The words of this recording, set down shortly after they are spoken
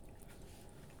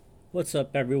What's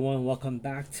up, everyone? Welcome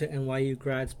back to NYU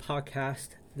Grads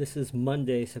Podcast. This is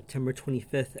Monday, September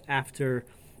 25th, after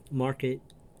market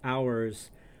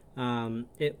hours.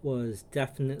 It was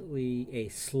definitely a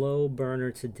slow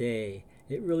burner today.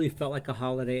 It really felt like a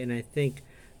holiday, and I think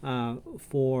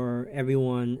for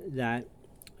everyone that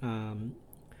I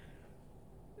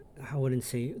wouldn't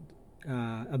say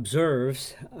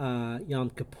observes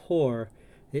Yom Kippur,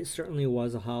 it certainly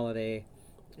was a holiday.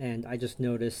 And I just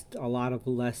noticed a lot of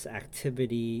less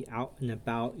activity out and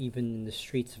about, even in the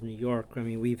streets of New York. I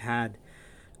mean, we've had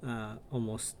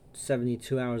almost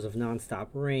 72 hours of nonstop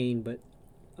rain, but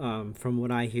from what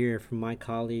I hear from my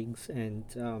colleagues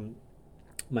and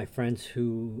my friends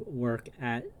who work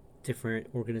at different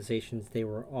organizations, they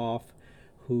were off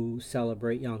who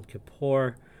celebrate Yom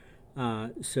Kippur.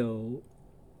 So,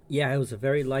 yeah, it was a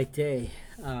very light day.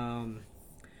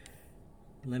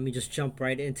 Let me just jump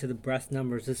right into the breath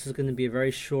numbers. This is going to be a very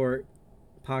short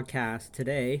podcast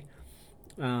today.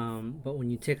 But when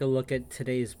you take a look at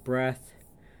today's breath,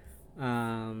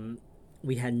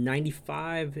 we had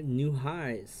 95 new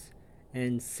highs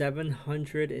and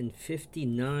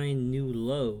 759 new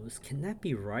lows. Can that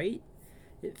be right?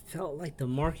 It felt like the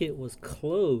market was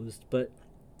closed, but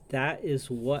that is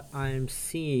what I'm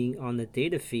seeing on the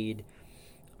data feed.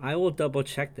 I will double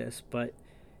check this, but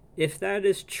if that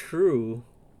is true,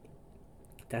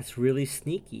 that's really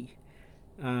sneaky.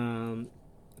 Um,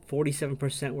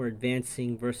 47% were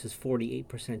advancing versus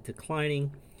 48%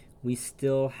 declining. We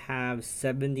still have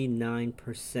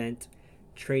 79%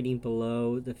 trading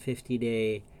below the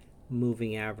 50-day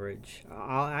moving average.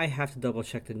 I have to double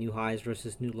check the new highs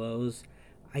versus new lows.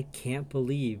 I can't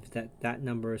believe that that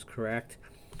number is correct.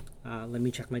 Let me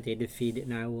check my data feed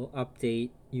and I will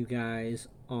update you guys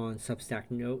on Substack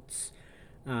notes.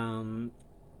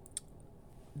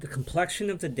 The complexion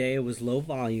of the day was low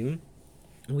volume.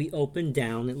 We opened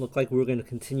down. It looked like we were going to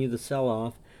continue the sell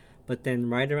off, but then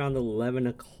right around 11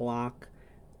 o'clock,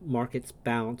 markets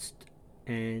bounced,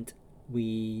 and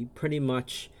we pretty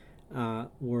much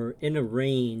were in a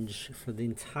range for the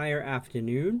entire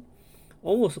afternoon.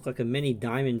 Almost looked like a mini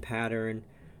diamond pattern.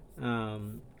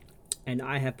 And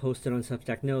I have posted on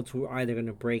Substack notes we're either going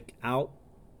to break out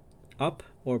up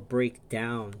or break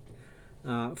down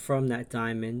from that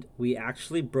diamond. We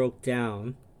actually broke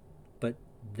down, but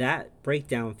that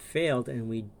breakdown failed and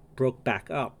we broke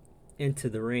back up into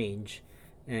the range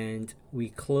and we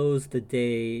closed the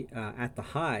day at the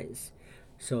highs.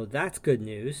 So that's good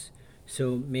news.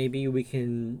 So maybe we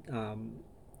can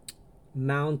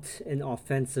mount an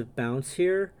offensive bounce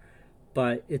here,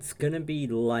 but it's going to be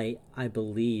light, I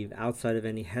believe, outside of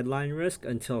any headline risk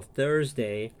until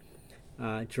Thursday.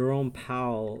 Jerome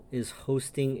Powell is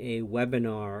hosting a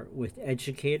webinar with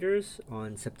educators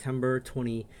on September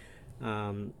 21st.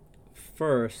 On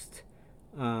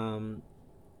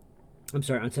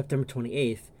September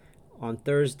 28th, on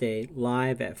Thursday,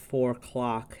 live at 4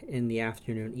 o'clock in the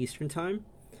afternoon Eastern Time.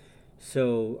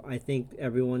 So I think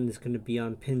everyone is going to be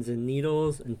on pins and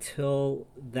needles until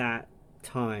that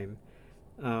time.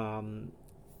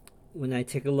 When I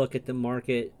take a look at the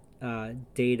market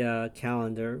data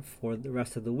calendar for the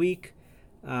rest of the week,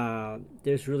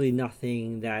 there's really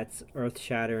nothing that's earth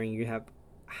shattering. You have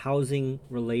housing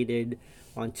related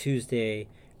on Tuesday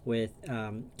with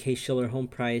Case-Shiller home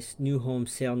price, new home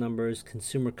sale numbers,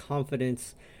 consumer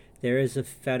confidence. There is a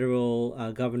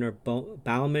federal Governor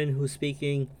Bauman who's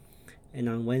speaking. And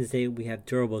on Wednesday, we have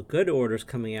durable good orders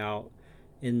coming out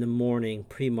in the morning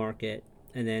pre-market.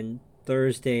 And then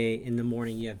Thursday in the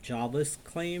morning, you have jobless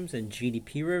claims and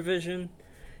GDP revision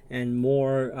and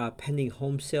more pending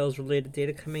home sales related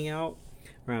data coming out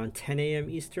around 10 a.m.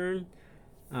 Eastern.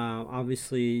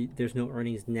 Obviously, there's no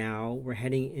earnings now. We're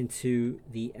heading into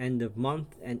the end of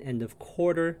month and end of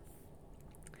quarter.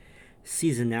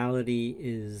 Seasonality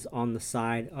is on the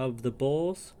side of the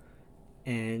bulls.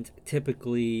 And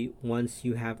typically, once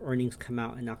you have earnings come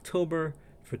out in October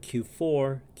for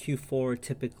Q4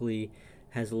 typically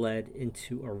has led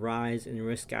into a rise in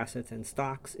risk assets and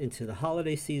stocks into the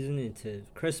holiday season, into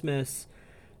Christmas.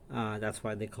 That's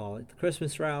why they call it the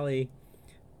Christmas rally.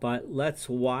 But let's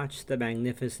watch the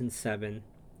Magnificent Seven.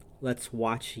 Let's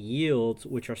watch yields,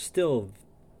 which are still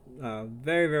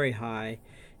very, very high.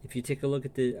 If you take a look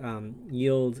at the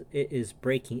yield, it is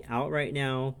breaking out right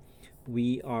now.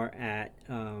 We are at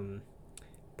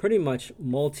pretty much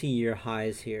multi-year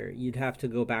highs here. You'd have to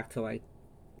go back to like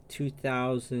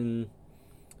 2000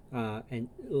 and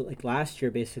like last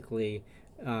year basically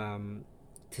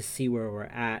to see where we're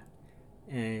at,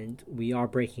 and we are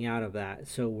breaking out of that.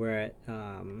 So we're at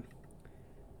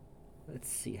let's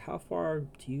see, how far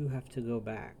do you have to go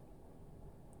back?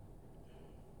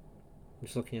 I'm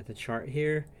just looking at the chart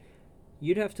here.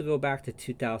 You'd have to go back to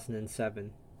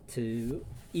 2007 to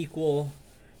equal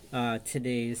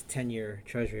today's 10-year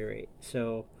Treasury rate.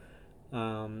 So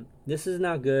this is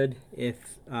not good.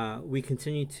 If we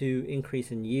continue to increase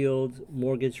in yields,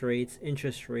 mortgage rates,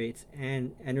 interest rates,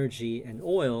 and energy and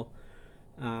oil,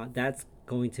 that's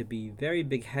going to be very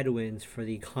big headwinds for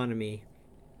the economy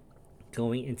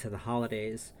going into the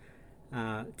holidays.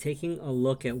 Taking a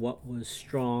look at what was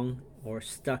strong or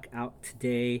stuck out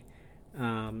today,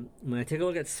 when I take a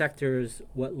look at sectors,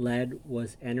 what led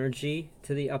was energy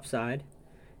to the upside,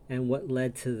 and what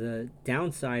led to the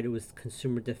downside was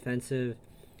consumer defensive.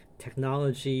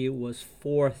 Technology was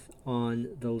fourth on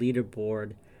the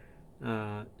leaderboard.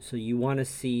 So you want to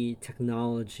see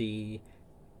technology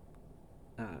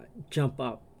jump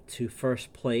up to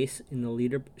first place in the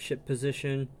leadership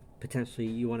position. Potentially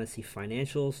you want to see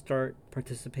financials start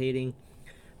participating,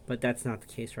 but that's not the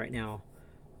case right now.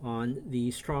 On the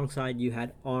strong side, you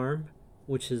had ARM,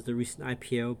 which is the recent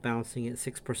IPO, bouncing at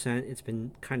 6%. It's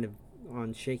been kind of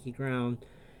on shaky ground.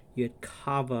 You had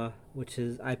Kava, which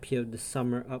is IPO'd this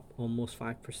summer, up almost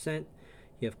 5%.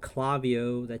 You have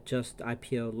Klaviyo that just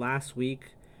IPO'd last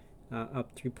week,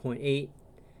 up 3.8%.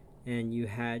 And you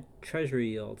had Treasury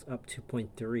yields up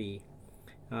 2.3%.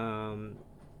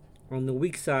 On the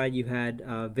weak side, you had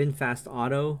VinFast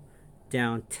Auto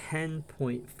down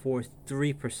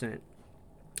 10.43%.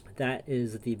 That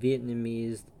is the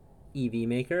Vietnamese EV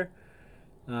maker.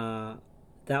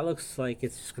 That looks like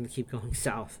it's just going to keep going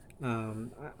south.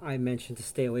 I mentioned to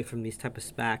stay away from these type of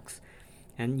SPACs.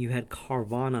 And you had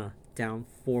Carvana down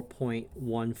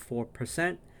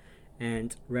 4.14%.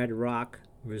 And Red Rock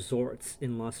Resorts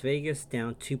in Las Vegas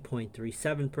down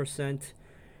 2.37%.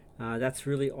 That's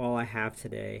really all I have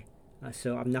today.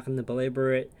 So I'm not going to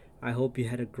belabor it. I hope you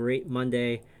had a great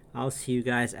Monday. I'll see you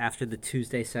guys after the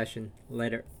Tuesday session.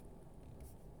 Later.